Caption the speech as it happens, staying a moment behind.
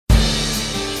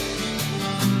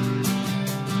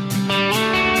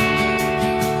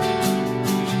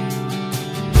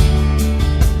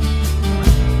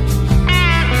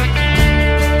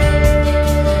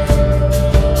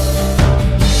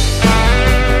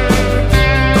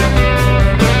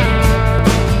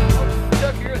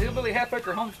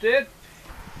homestead.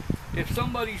 If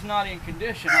somebody's not in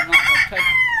condition, I'm not going to take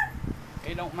them.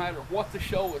 It don't matter what the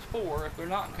show is for. If they're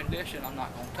not in condition, I'm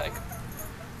not going to take them.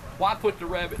 Why put the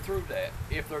rabbit through that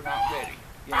if they're not ready?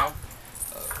 You know,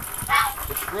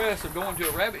 the stress of going to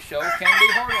a rabbit show can be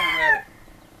hard on a rabbit.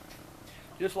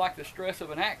 Just like the stress of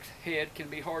an axe head can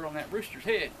be hard on that rooster's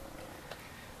head.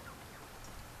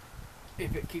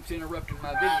 If it keeps interrupting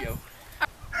my video.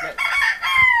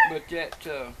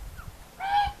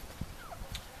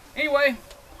 Anyway,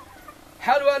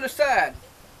 how do I decide?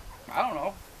 I don't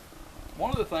know.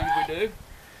 One of the things we do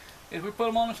is we put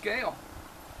them on a scale.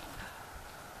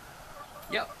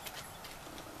 Yep.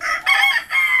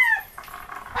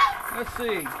 Let's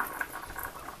see.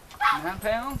 9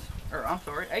 pounds, or I'm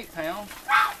sorry, 8 pounds.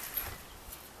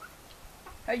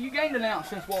 Hey, you gained an ounce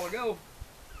since a while ago.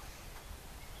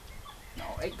 No,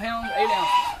 8 pounds, 8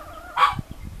 ounces.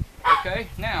 Okay,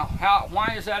 now,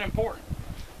 why is that important?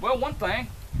 Well, one thing,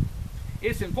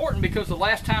 it's important because the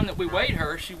last time that we weighed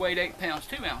her, she weighed 8 pounds,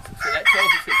 2 ounces. So that tells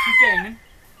us that she's gaining,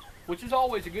 which is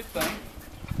always a good thing.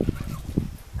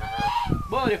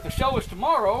 But if the show is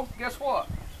tomorrow, guess what?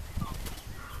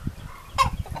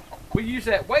 We use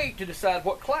that weight to decide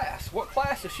what class. What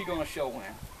class is she going to show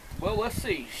in? Well, let's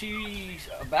see. She's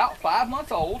about 5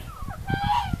 months old,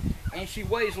 and she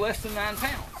weighs less than 9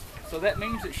 pounds. So that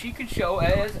means that she can show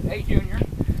as a junior.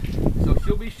 So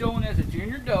she'll be showing as a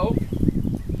junior doe.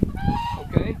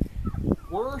 Okay.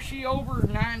 Were she over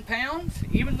 9 pounds,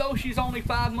 even though she's only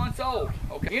 5 months old?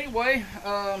 Okay. Anyway,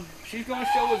 she's going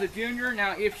to show as a junior.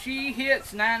 Now, if she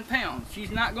hits 9 pounds,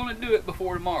 she's not going to do it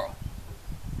before tomorrow.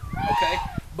 Okay.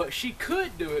 But she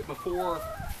could do it before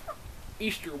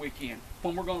Easter weekend,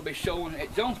 when we're going to be showing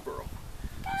at Jonesboro.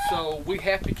 So we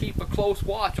have to keep a close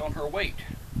watch on her weight,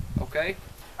 okay?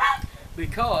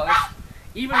 Because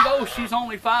even though she's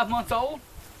only 5 months old,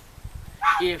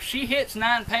 if she hits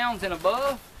 9 pounds and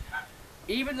above,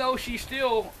 even though she's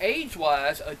still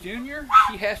age-wise a junior,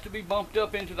 she has to be bumped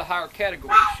up into the higher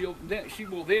category. She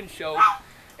will then show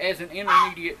as an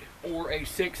intermediate or a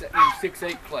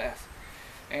 6'8" class.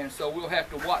 And so we'll have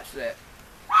to watch that.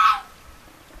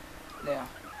 Now,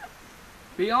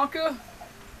 Bianca,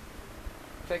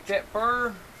 take that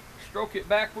fur, stroke it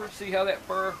backwards, see how that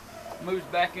fur moves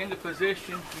back into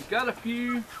position. She's got a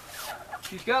few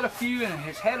and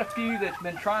has had a few that's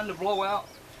been trying to blow out,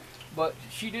 but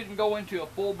she didn't go into a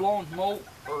full-blown molt,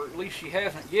 or at least she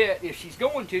hasn't yet. If she's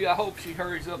going to, I hope she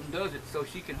hurries up and does it so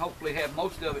she can hopefully have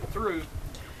most of it through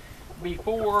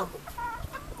before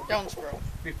Jonesboro.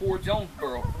 Before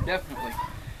Jonesboro, definitely.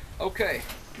 Okay,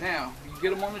 now you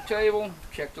get them on the table,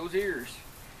 check those ears.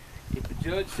 If the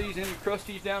judge sees any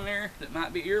crusties down there that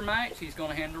might be ear mites, he's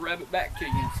going to hand the rabbit back to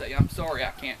you and say, "I'm sorry,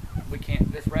 we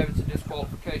can't. This rabbit's a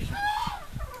disqualification."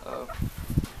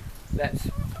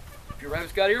 If your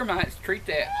rabbit's got ear mites, treat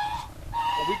that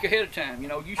a week ahead of time. You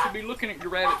know, you should be looking at your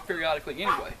rabbits periodically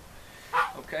anyway.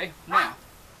 Okay, now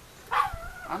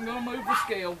I'm going to move the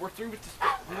scale. We're through with the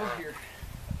scale here.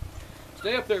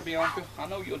 Stay up there, Bianca. I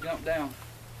know you'll jump down.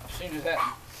 I've seen it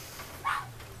happen.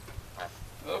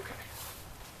 Okay.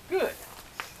 Good.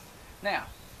 Now,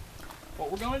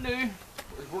 what we're going to do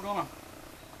is we're going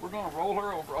to roll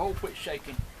her over. Oh, quit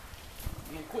shaking.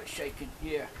 Yeah, quit shaking.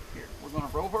 Yeah. Here. We're going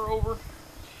to roll her over.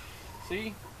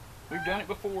 See? We've done it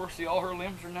before. See, all her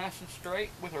limbs are nice and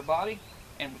straight with her body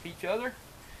and with each other.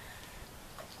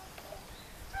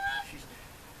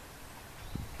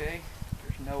 Okay.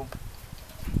 There's no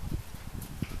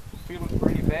feeling for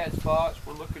any bad spots.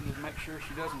 We're looking to make sure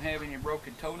she doesn't have any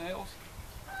broken toenails.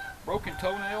 Broken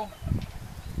toenail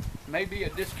may be a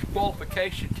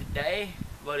disqualification today,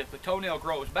 but if the toenail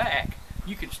grows back,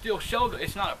 you can still show that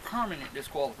it's not a permanent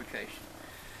disqualification.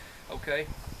 Okay?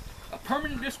 A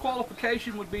permanent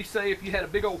disqualification would be, say, if you had a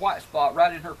big old white spot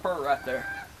right in her fur right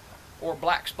there, or a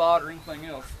black spot or anything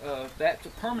else. That's a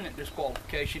permanent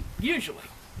disqualification, usually.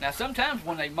 Now, sometimes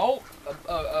when they molt,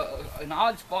 an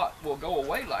odd spot will go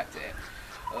away like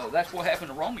that. That's what happened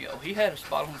to Romeo. He had a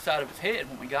spot on the side of his head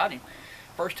when we got him.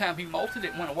 First time he molted,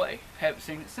 it went away. Haven't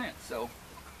seen it since. So,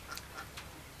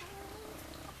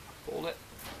 pull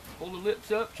the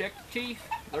lips up, check the teeth.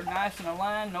 They're nice and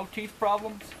aligned, no teeth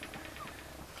problems.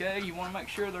 Okay, you want to make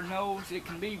sure their nose, it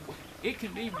can be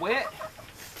wet,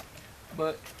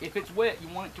 but if it's wet, you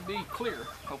want it to be clear.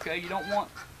 Okay, you don't want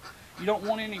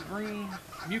any green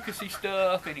mucusy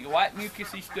stuff, any white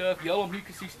mucusy stuff, yellow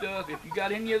mucusy stuff. If you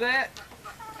got any of that,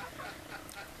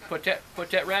 put that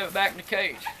rabbit back in the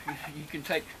cage.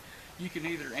 You can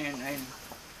either, and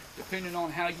depending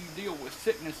on how you deal with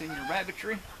sickness in your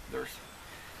rabbitry, there's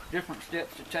different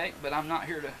steps to take, but I'm not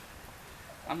here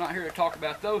to talk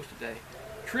about those today.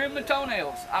 trim the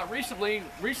toenails. I recently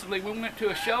we went to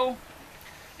a show,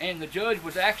 and the judge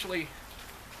was actually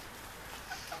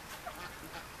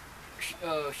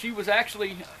she was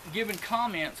actually giving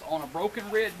comments on a broken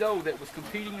red doe that was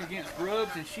competing against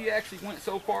grubs, and she actually went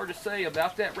so far to say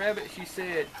about that rabbit, she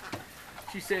said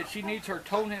she needs her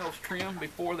toenails trimmed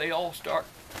before they all start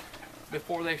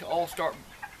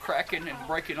cracking and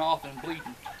breaking off and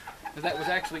bleeding. That was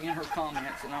actually in her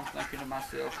comments, and I'm thinking to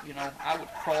myself, you know, I would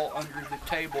crawl under the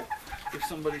table if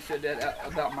somebody said that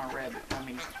about my rabbit. I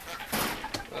mean,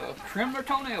 trim their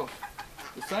toenails.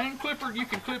 The same clipper you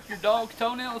can clip your dog's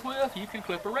toenails with, you can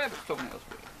clip a rabbit's toenails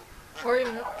with. Or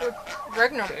even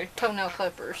regular toenail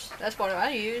clippers. That's what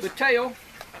I use. The tail,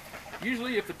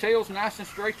 usually if the tail's nice and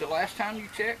straight the last time you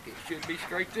checked, it should be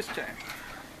straight this time.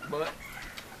 But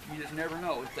you just never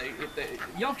know. If they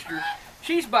youngsters,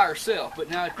 she's by herself, but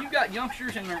now if you've got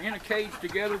youngsters and they're in a cage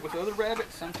together with other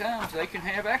rabbits, sometimes they can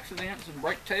have accidents and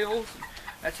break tails.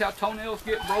 That's how toenails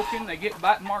get broken. They get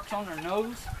bite marks on their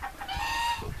nose.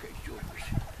 Okay, George.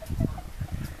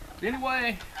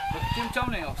 Anyway, look at them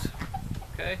toenails.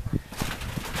 Okay.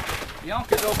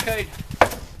 Bianca's okay.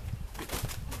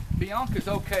 Bianca's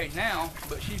okay now,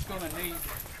 but she's going to need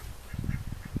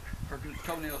her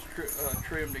toenails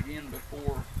trimmed again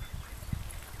before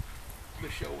the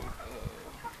show,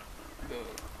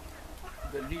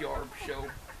 the NEARB show,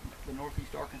 the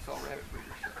Northeast Arkansas Rabbit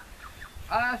Breeder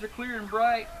Show. Eyes are clear and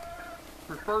bright.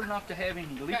 Prefer not to have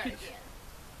any leakage.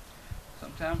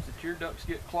 Sometimes the tear ducts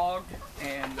get clogged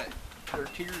and their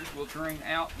tears will drain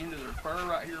out into their fur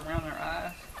right here around their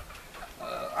eyes.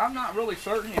 I'm not really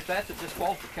certain if that's a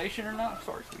disqualification or not.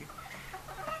 Sorry, sweetie.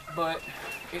 But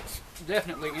it's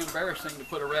definitely embarrassing to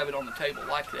put a rabbit on the table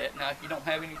like that. Now, if you don't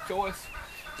have any choice,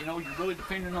 you know, you're really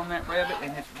depending on that rabbit,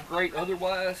 and it's great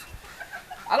otherwise.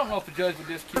 I don't know if the judge would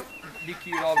just DQ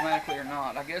it automatically or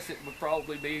not. I guess it would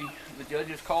probably be the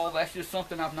judge's call. That's just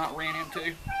something I've not ran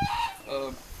into.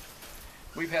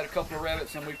 We've had a couple of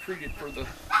rabbits, and we've treated for the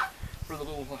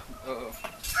little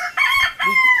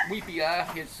weepy eye.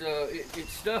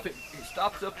 It's stuff. It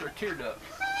stops up their tear duct,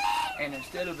 and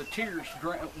instead of the tears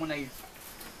when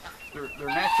their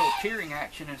natural tearing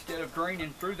action, instead of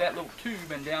draining through that little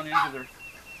tube and down into their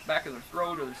back of their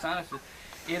throat or the sinuses,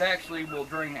 it actually will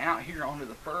drain out here onto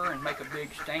the fur and make a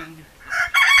big stained,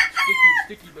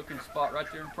 sticky looking spot right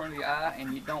there in front of the eye,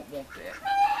 and you don't want that.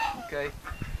 Okay.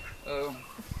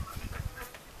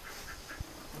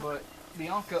 But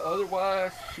Bianca,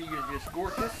 otherwise, she is just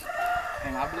gorgeous,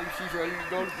 and I believe she's ready to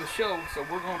go to the show, so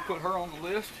we're going to put her on the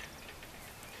list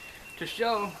to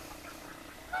show.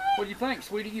 What do you think,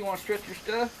 sweetie? You want to stretch your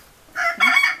stuff?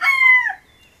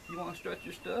 You want to stretch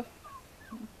your stuff?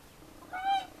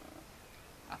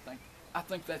 I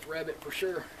think that's rabbit for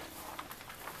sure.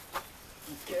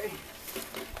 Okay.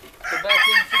 So back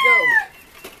in she goes.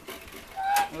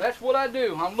 Well, that's what I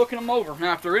do. I'm looking them over.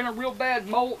 Now, if they're in a real bad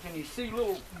molt and you see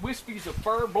little wispies of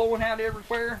fur blowing out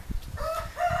everywhere,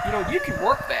 you know, you can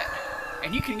work that,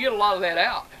 and you can get a lot of that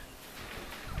out.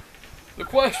 The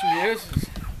question is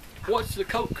what's the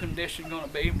coat condition going to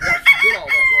be once you get all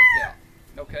that worked out?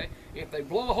 Okay, if they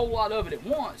blow a whole lot of it at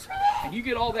once and you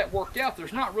get all that worked out,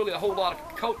 there's not really a whole lot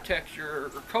of coat texture or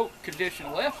coat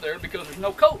condition left there because there's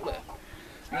no coat left.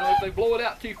 You know, if they blow it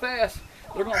out too fast,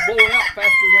 they're going to blow it out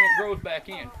faster than it grows back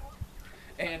in.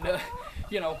 And,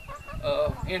 you know,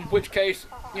 in which case,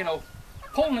 you know,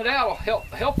 pulling it out will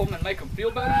help them and make them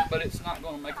feel better, but it's not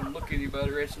going to make them look any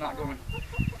better. It's not going to get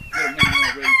them any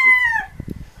more ready for.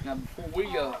 Now, before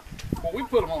we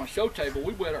put them on a show table,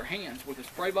 we wet our hands with a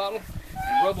spray bottle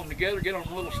and rub them together, get them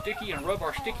a little sticky, and rub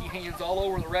our sticky hands all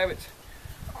over the rabbit's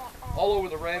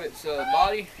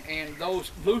body. And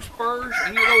those loose spurs,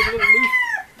 any of those little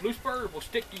loose spurs will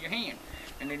stick to your hand,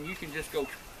 and then you can just go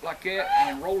like that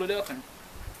and roll it up and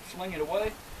sling it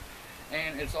away,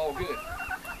 and it's all good.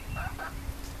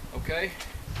 Okay.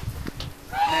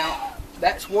 Now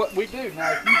that's what we do.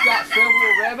 Now, if you've got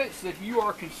several rabbits that you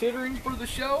are considering for the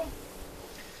show,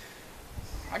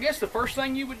 I guess the first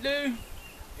thing you would do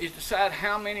is decide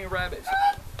how many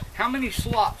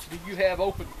slots do you have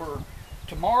open for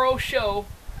tomorrow's show.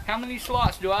 How many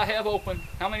slots do I have open?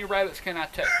 How many rabbits can I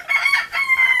take?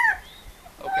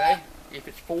 Okay, if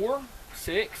it's 4,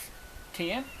 6,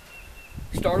 10,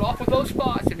 start off with those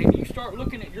spots, and then you start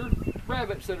looking at your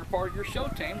rabbits that are part of your show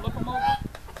team. Look them over,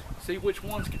 see which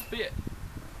ones can fit.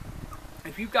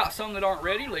 If you've got some that aren't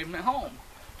ready, leave them at home.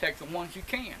 Take the ones you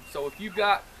can. So if you've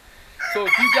got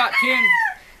 10,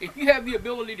 if you have the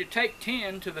ability to take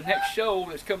 10 to the next show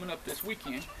that's coming up this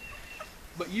weekend,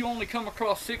 but you only come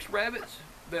across 6 rabbits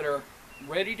that are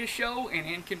ready to show and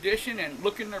in condition and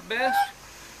looking their best,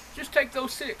 just take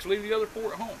those 6, leave the other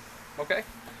 4 at home. Okay?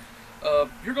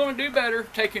 You're going to do better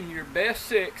taking your best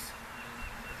 6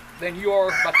 than you are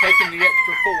by taking the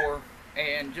extra 4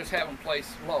 and just having them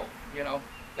placed low. You know,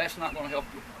 that's not going to help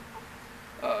you.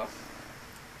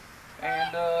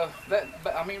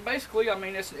 I mean, basically, I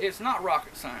mean, it's not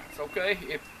rocket science. Okay?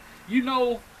 If you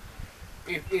know,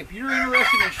 if you're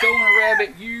interested in showing a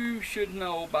rabbit, you should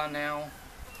know by now.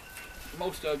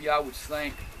 Most of you, I would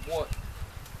think, what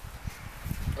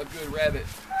a good rabbit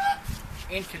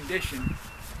in condition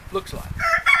looks like,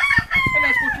 and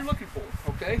that's what you're looking for.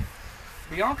 Okay,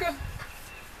 Bianca,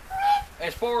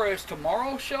 as far as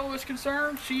tomorrow's show is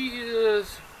concerned, she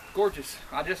is gorgeous.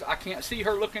 I can't see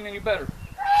her looking any better.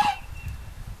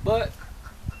 But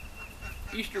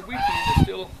Easter weekend is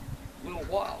still a little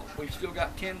while. We've still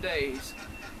got 10 days,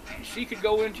 and she could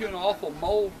go into an awful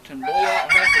molt and blow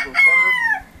out half of her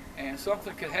fur, and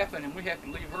something could happen, and we have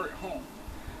to leave her at home.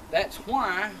 That's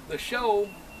why the show,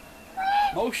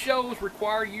 most shows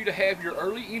require you to have your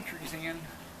early entries in.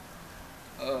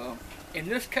 In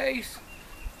this case,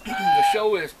 the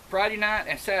show is Friday night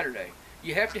and Saturday.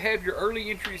 You have to have your early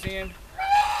entries in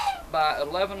by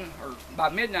 11 or by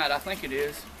midnight, I think it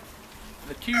is,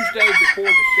 the Tuesday before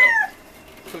the show.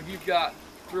 So you've got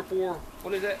 3 or 4,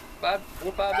 what is that, 4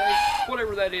 or 5 days,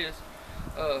 whatever that is,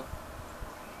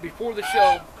 before the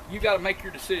show. You got to make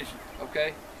your decision.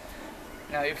 Okay.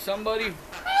 Now, if somebody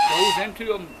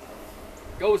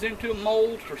goes into a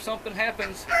molt or something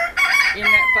happens in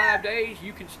that 5 days,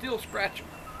 you can still scratch them.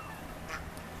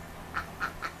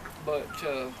 But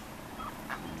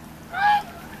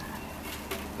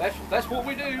that's what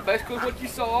we do. Basically, what you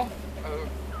saw.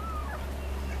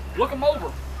 Look them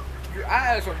over. Your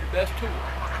eyes are your best tool.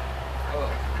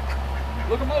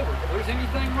 Look them over. If there's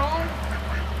anything wrong,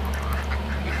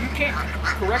 if you can't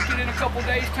correct it in a couple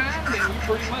days' time, then you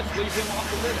pretty much leave them off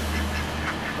the list.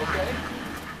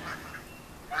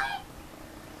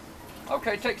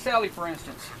 Okay? Okay, take Sally for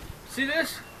instance. See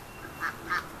this?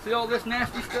 See all this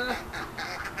nasty stuff?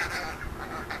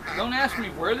 Don't ask me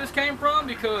where this came from,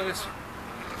 because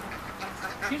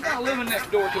he's not living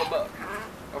next door to a buck.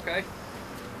 Okay?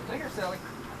 Stay here, Sally.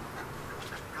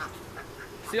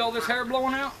 See all this hair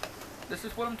blowing out? This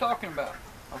is what I'm talking about.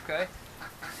 Okay?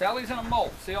 Sally's in a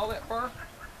molt. See all that fur?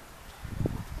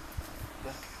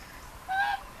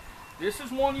 This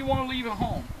is one you want to leave at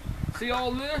home. See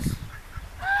all this?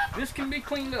 This can be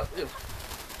cleaned up.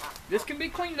 This can be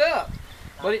cleaned up,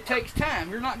 but it takes time.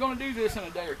 You're not going to do this in a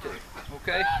day or 2.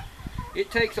 Okay?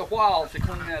 It takes a while to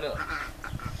clean that up.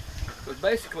 Because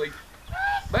basically,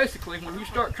 when you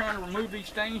start trying to remove these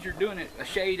stains, you're doing it a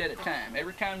shade at a time.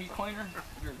 Every time you clean her,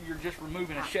 you're just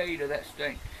removing a shade of that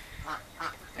stain.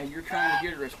 And you're trying to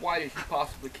get her as white as you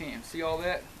possibly can. See all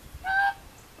that?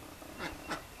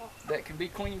 That can be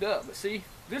cleaned up. But see,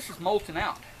 this is molting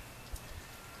out.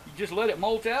 You just let it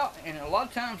molt out, and a lot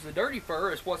of times the dirty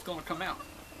fur is what's going to come out.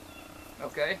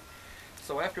 Okay?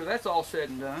 So after that's all said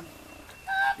and done,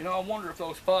 you know, I wonder if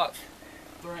those spots,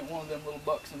 there ain't one of them little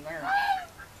bucks in there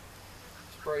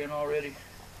spraying already.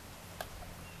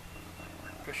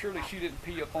 Because surely she didn't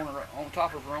pee up on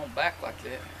top of her own back like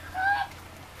that.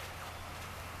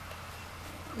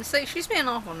 You see, she's being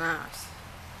awful nice.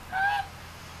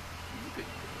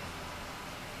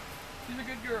 She's a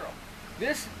good girl.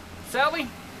 This, Sally,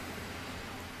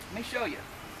 let me show you.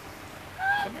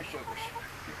 Come here, Sugars.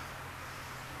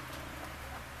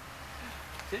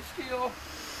 Sit still.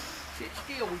 Sit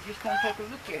still. We're just going to take a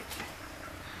look at you.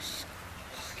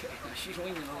 Okay, now she's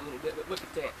leaning a little bit, but look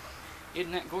at that.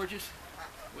 Isn't that gorgeous?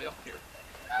 Well, here.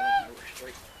 I don't know, we're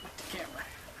straight with the camera.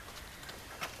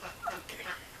 Okay.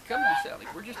 Come on, Sally.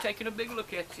 We're just taking a big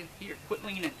look at you. Here, quit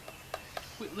leaning.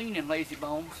 Quit leaning, lazy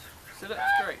bones. Sit up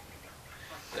straight.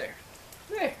 There.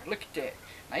 There, look at that.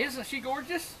 Now, isn't she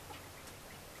gorgeous?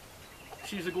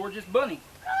 She's a gorgeous bunny.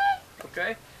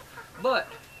 Okay? But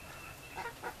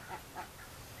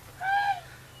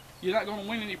you're not going to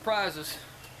win any prizes.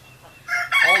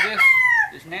 All this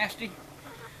is nasty.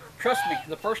 Trust me,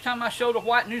 the first time I showed a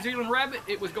white New Zealand rabbit,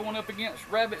 it was going up against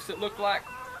rabbits that looked like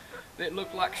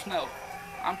snow.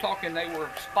 I'm talking they were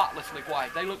spotlessly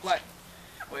white. They looked like,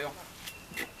 well,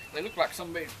 they looked like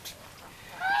somebody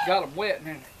got them wet and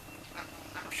then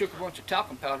shook a bunch of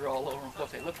talcum powder all over them.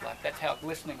 What they looked like. That's how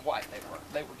glistening white they were.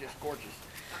 They were just gorgeous.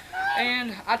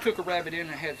 And I took a rabbit in and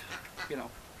had, you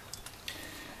know,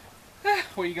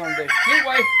 what are you going to do?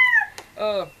 Anyway,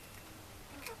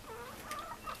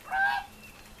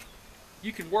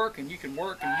 you can work and you can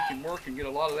work and you can work and get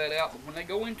a lot of that out. But when they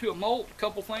go into a molt, a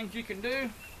couple things you can do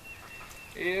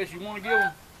is you want to give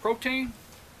them protein.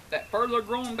 That fur they're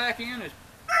growing back in is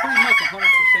pretty much 100%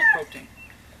 protein.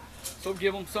 So also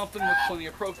give them something with plenty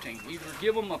of protein. Either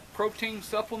give them a protein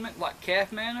supplement like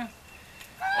calf manna,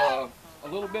 a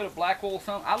little bit of black oil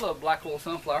I love black oil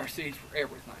sunflower seeds for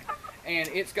everything. And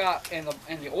it's got, and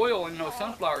the oil in those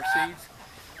sunflower seeds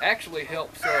actually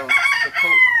helps the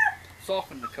coat,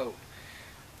 soften the coat.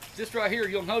 Just right here,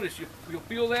 you'll notice, you'll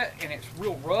feel that, and it's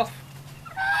real rough.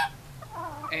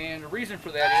 And the reason for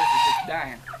that is it's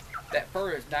dying. That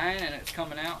fur is dying and it's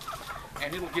coming out,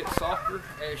 and it'll get softer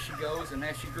as she goes and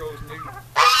as she grows new.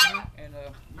 And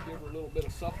you give her a little bit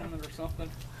of supplement or something.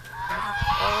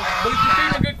 But if you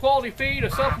feed a good quality feed, a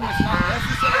supplement's not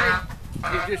necessary.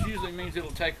 It just usually means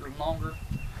it'll take her longer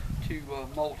to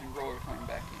molt and grow everything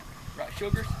back in. Right,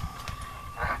 Sugars?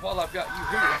 While I've got you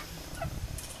here,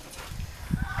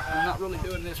 I'm not really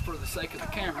doing this for the sake of the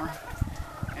camera,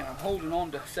 and I'm holding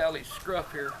on to Sally's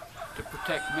scruff here to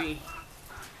protect me,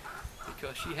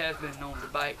 because she has been known to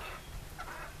bite.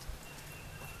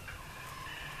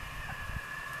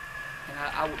 And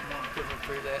I wouldn't want to put her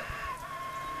through that,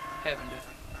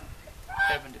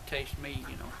 having to taste me,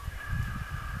 you know.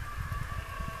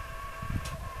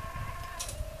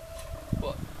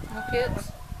 What? No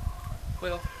kids?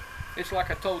 Well, it's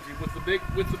like I told you, with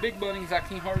the big bunnies, I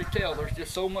can't hardly tell. There's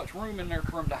just so much room in there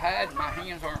for them to hide, and my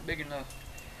hands aren't big enough.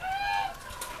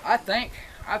 I think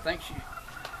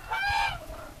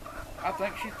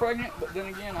she's pregnant, but then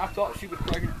again, I thought she was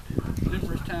pregnant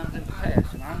numerous times in the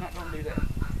past, and I'm not going to do that.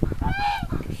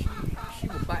 She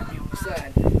will bite me on the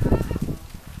side. No,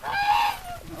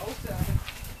 Sally.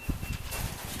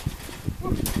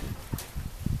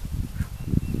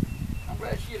 I'm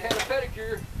glad she had a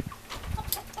pedicure.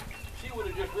 She would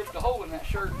have just ripped a hole in that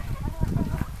shirt.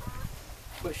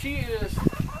 But she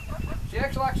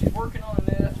acts like she's working on a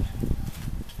nest.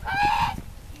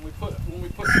 When we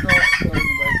put straw,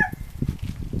 anyway,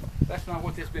 that's not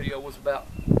what this video was about.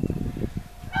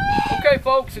 Okay,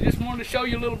 folks, I just wanted to show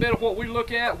you a little bit of what we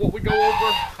look at, what we go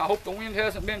over. I hope the wind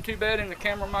hasn't been too bad in the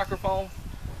camera microphone.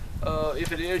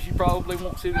 If it is, you probably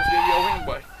won't see this video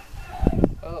anyway.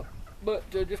 But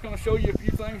just going to show you a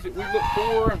few things that we look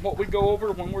for and what we go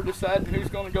over when we're deciding who's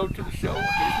going to go to the show and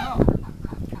who's not.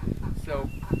 So,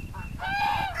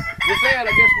 with that,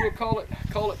 I guess we'll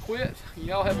call it quits.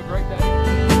 Y'all have a great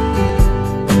day.